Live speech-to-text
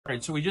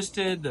Right, so we just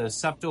did the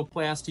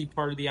septoplasty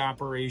part of the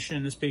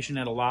operation. This patient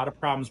had a lot of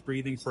problems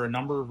breathing for a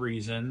number of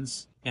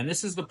reasons. And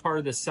this is the part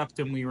of the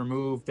septum we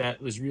removed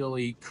that was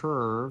really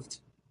curved.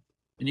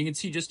 And you can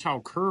see just how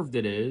curved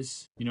it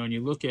is. You know, when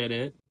you look at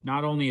it,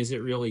 not only is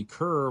it really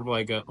curved,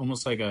 like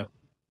almost like a,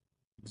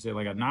 say,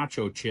 like a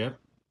nacho chip,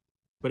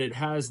 but it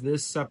has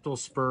this septal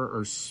spur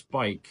or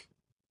spike.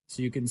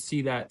 So you can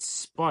see that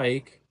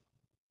spike,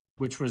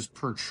 which was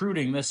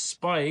protruding. This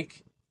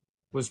spike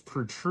was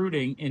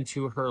protruding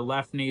into her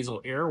left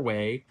nasal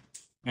airway.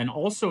 And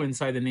also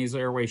inside the nasal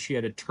airway, she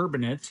had a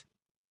turbinate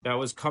that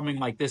was coming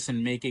like this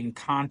and making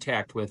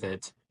contact with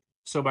it.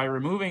 So by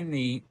removing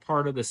the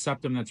part of the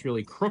septum that's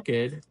really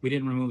crooked, we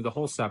didn't remove the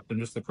whole septum,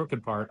 just the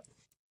crooked part,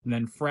 and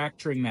then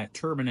fracturing that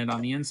turbinate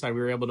on the inside,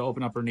 we were able to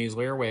open up her nasal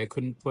airway. I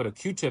couldn't put a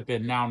Q-tip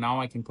in now. Now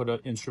I can put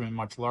an instrument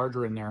much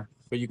larger in there.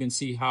 But you can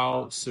see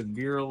how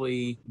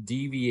severely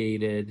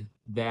deviated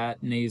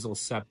that nasal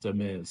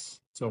septum is.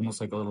 It's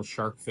almost like a little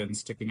shark fin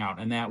sticking out.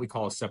 And that we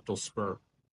call a septal spur.